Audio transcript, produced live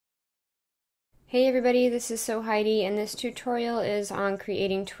Hey everybody, this is Heidi, and this tutorial is on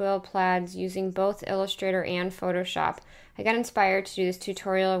creating twill plaids using both Illustrator and Photoshop. I got inspired to do this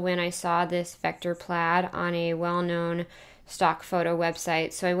tutorial when I saw this vector plaid on a well-known stock photo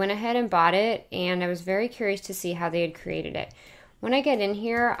website, so I went ahead and bought it, and I was very curious to see how they had created it. When I get in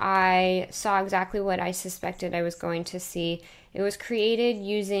here, I saw exactly what I suspected I was going to see. It was created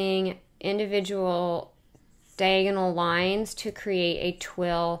using individual diagonal lines to create a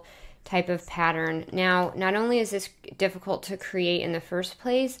twill type of pattern. Now, not only is this difficult to create in the first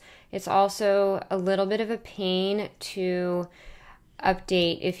place, it's also a little bit of a pain to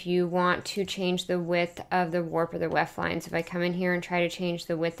update if you want to change the width of the warp or the weft lines. If I come in here and try to change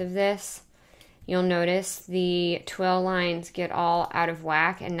the width of this, you'll notice the twill lines get all out of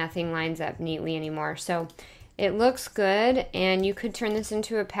whack and nothing lines up neatly anymore. So it looks good, and you could turn this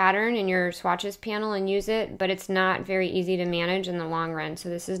into a pattern in your swatches panel and use it, but it's not very easy to manage in the long run. So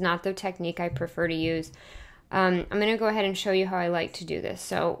this is not the technique I prefer to use. I'm going to go ahead and show you how I like to do this.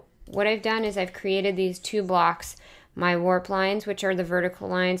 So what I've done is I've created these two blocks, my warp lines, which are the vertical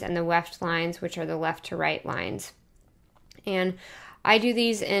lines, and the weft lines, which are the left to right lines. And I do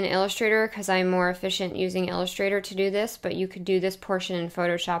these in Illustrator because I'm more efficient using Illustrator to do this, but you could do this portion in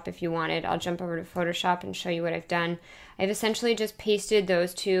Photoshop if you wanted. I'll jump over to Photoshop and show you what I've done. I've essentially just pasted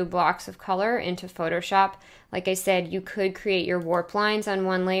those two blocks of color into Photoshop. Like I said, you could create your warp lines on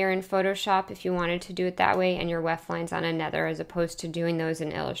one layer in Photoshop if you wanted to do it that way, and your weft lines on another, as opposed to doing those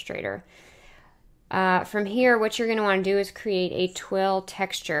in Illustrator. From here, what you're going to want to do is create a twill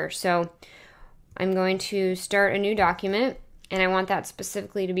texture. So I'm going to start a new document, and I want that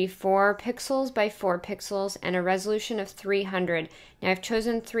specifically to be 4 pixels by 4 pixels and a resolution of 300. Now I've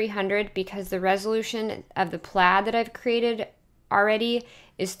chosen 300 because the resolution of the plaid that I've created already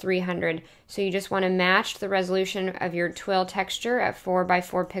is 300. So you just want to match the resolution of your twill texture at 4 by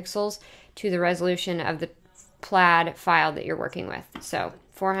 4 pixels to the resolution of the plaid file that you're working with. So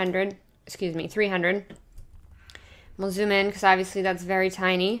 300. We'll zoom in because obviously that's very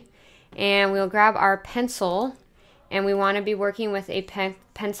tiny. And we'll grab our pencil, and we want to be working with a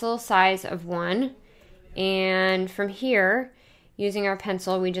pencil size of 1. And from here, using our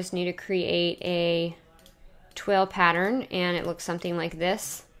pencil, we just need to create a twill pattern, and it looks something like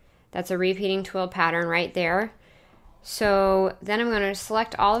this. That's a repeating twill pattern right there. So then I'm going to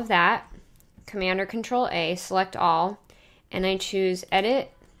select all of that, Command or Control A, select all, and I choose Edit,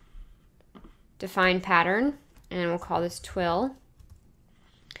 Define Pattern, and we'll call this Twill.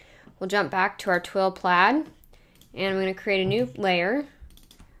 We'll jump back to our twill plaid, and I'm going to create a new layer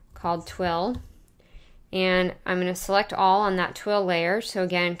called Twill, and I'm going to select all on that twill layer. So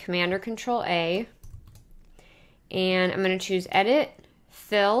again, Command or Control A, and I'm going to choose Edit,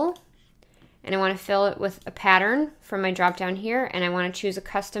 Fill, and I want to fill it with a pattern from my drop down here, and I want to choose a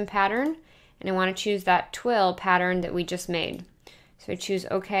custom pattern, and I want to choose that twill pattern that we just made. So I choose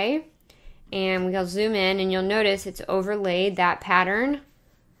OK, and we'll zoom in, and you'll notice it's overlaid that pattern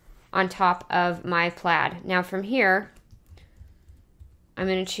on top of my plaid. Now from here, I'm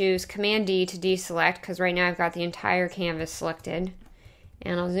going to choose Command D to deselect, because right now I've got the entire canvas selected.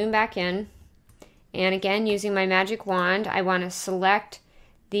 And I'll zoom back in. And again, using my magic wand, I want to select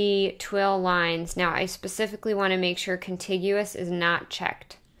the twill lines. Now I specifically want to make sure contiguous is not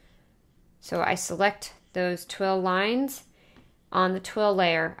checked. So I select those twill lines on the twill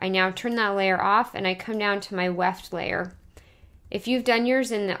layer. I now turn that layer off, and I come down to my weft layer. If you've done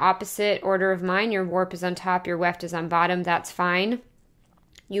yours in the opposite order of mine, your warp is on top, your weft is on bottom, that's fine.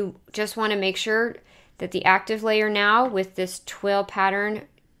 You just want to make sure that the active layer now with this twill pattern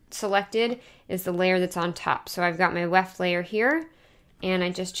selected is the layer that's on top. So I've got my weft layer here, and I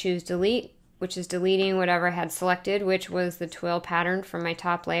just choose Delete, which is deleting whatever I had selected, which was the twill pattern from my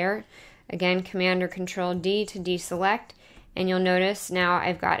top layer. Again, Command or Control D to deselect, and you'll notice now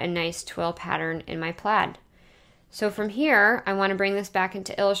I've got a nice twill pattern in my plaid. So from here, I want to bring this back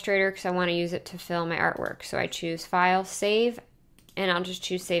into Illustrator because I want to use it to fill my artwork. So I choose File, Save, and I'll just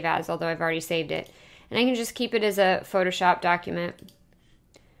choose Save As, although I've already saved it. And I can just keep it as a Photoshop document.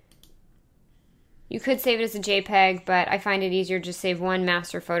 You could save it as a JPEG, but I find it easier to just save one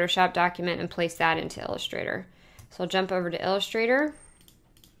master Photoshop document and place that into Illustrator. So I'll jump over to Illustrator,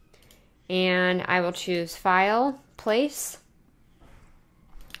 and I will choose File, Place,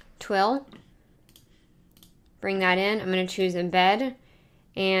 Twill. Bring that in. I'm going to choose Embed,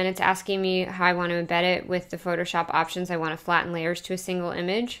 and it's asking me how I want to embed it with the Photoshop options. I want to flatten layers to a single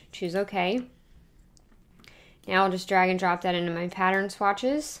image. Choose OK. Now I'll just drag and drop that into my pattern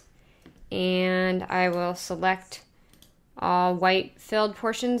swatches, and I will select all white filled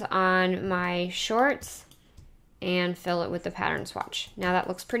portions on my shorts and fill it with the pattern swatch. Now that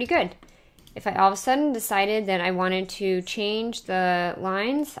looks pretty good. If I all of a sudden decided that I wanted to change the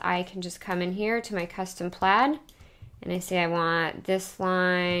lines, I can just come in here to my custom plaid and I say I want this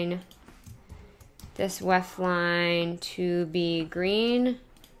line, this weft line to be green,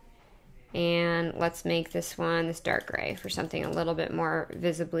 and let's make this one this dark gray for something a little bit more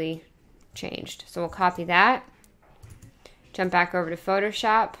visibly changed. So we'll copy that, jump back over to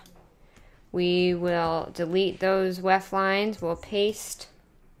Photoshop. We will delete those weft lines. We'll paste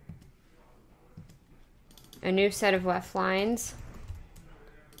a new set of weft lines.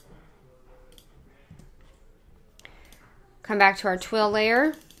 Come back to our twill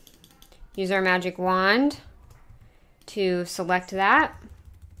layer. Use our magic wand to select that.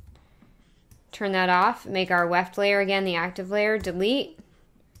 Turn that off. Make our weft layer again the active layer. Delete.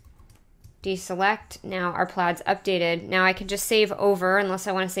 Deselect. Now our plaid's updated. Now I can just save over, unless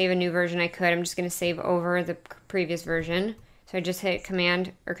I want to save a new version I could. I'm just going to save over the previous version. So I just hit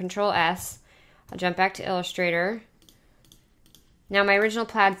Command or Control S. I'll jump back to Illustrator. Now my original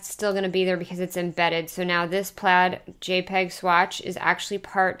plaid's still going to be there because it's embedded. So now this plaid JPEG swatch is actually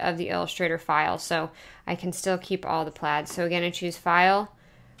part of the Illustrator file. So I can still keep all the plaid. So again, I choose File,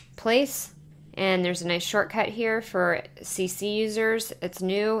 Place, and there's a nice shortcut here for CC users. It's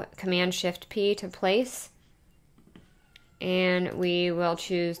new, Command-Shift-P to place. And we will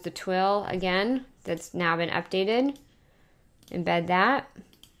choose the twill again, that's now been updated. Embed that.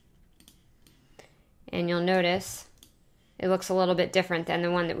 And you'll notice it looks a little bit different than the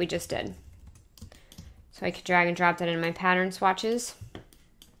one that we just did. So I could drag and drop that in my pattern swatches.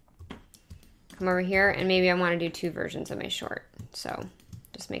 Come over here, and maybe I want to do two versions of my short. So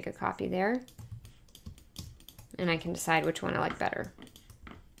just make a copy there. And I can decide which one I like better.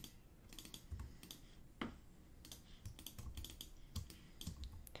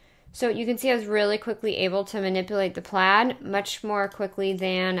 So you can see I was really quickly able to manipulate the plaid much more quickly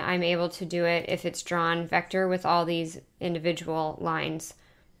than I'm able to do it if it's drawn vector with all these individual lines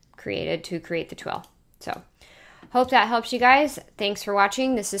created to create the twill. So hope that helps you guys. Thanks for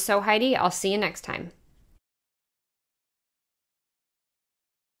watching. This is So Heidi. I'll see you next time.